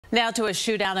Now to a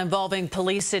shootout involving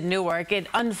police in Newark. It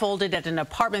unfolded at an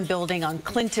apartment building on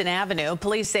Clinton Avenue.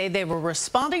 Police say they were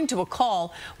responding to a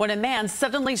call when a man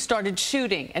suddenly started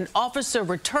shooting. An officer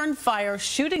returned fire,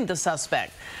 shooting the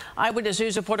suspect. Eyewitness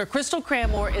News reporter Crystal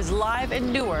Cranmore is live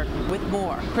in Newark with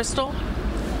more. Crystal?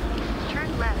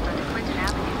 Turn left on Clinton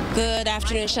Avenue. Good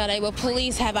afternoon, Sade. Well,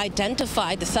 police have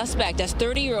identified the suspect as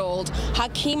 30-year-old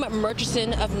Hakeem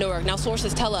Murchison of Newark. Now,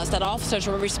 sources tell us that officers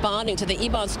were responding to the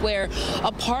Ebon Square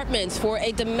apartments for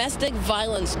a domestic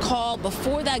violence call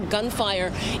before that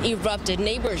gunfire erupted.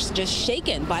 Neighbors just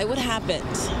shaken by what happened.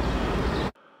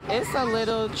 It's a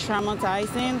little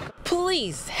traumatizing.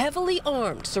 Police, heavily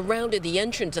armed, surrounded the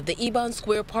entrance of the Ebon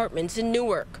Square apartments in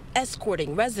Newark,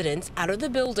 escorting residents out of the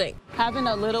building. Having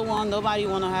a little one, nobody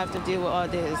want to have to deal with all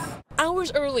this.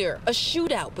 Hours earlier, a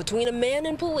shootout between a man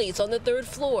and police on the 3rd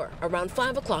floor around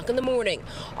 5 o'clock in the morning.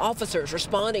 Officers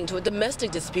responding to a domestic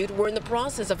dispute were in the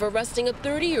process of arresting a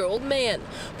 30-year-old man.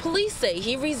 Police say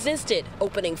he resisted,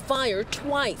 opening fire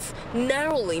twice,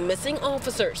 narrowly missing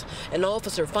officers. An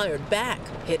officer fired back,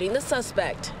 hitting the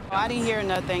suspect. I didn't hear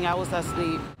nothing. I was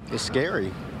asleep. It's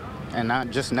scary. And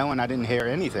not just knowing I didn't hear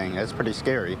anything, that's pretty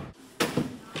scary.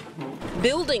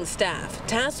 Building staff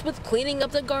tasked with cleaning up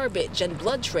the garbage and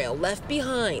blood trail left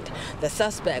behind. The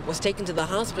suspect was taken to the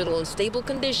hospital in stable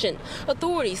condition.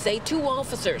 Authorities say 2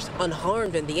 officers,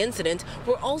 unharmed in the incident,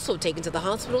 were also taken to the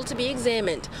hospital to be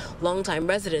examined. Longtime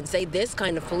residents say this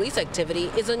kind of police activity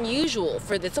is unusual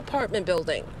for this apartment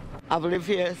building. I've lived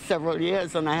here several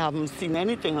years and I haven't seen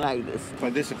anything like this. For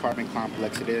this apartment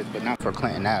complex it is, but not for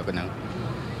Clinton Avenue.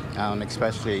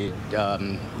 Especially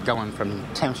going from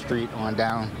 10th Street on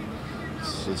down.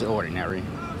 It's ordinary.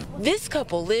 This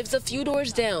couple lives a few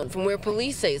doors down from where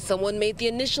police say someone made the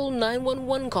initial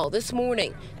 911 call this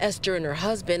morning. Esther and her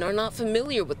husband are not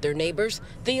familiar with their neighbors.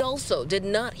 They also did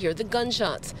not hear the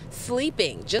gunshots,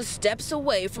 sleeping just steps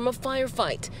away from a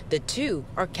firefight. The two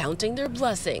are counting their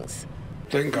blessings.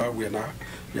 Thank God we are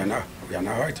not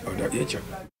hurt or injured.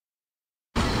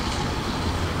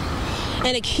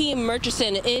 And Hakeem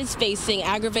Murchison is facing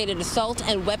aggravated assault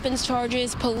and weapons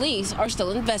charges. Police are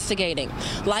still investigating.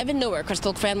 Live in Newark,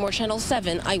 Crystal Cranmore, Channel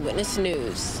 7 Eyewitness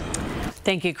News.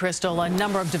 Thank you, Crystal. A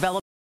number of developments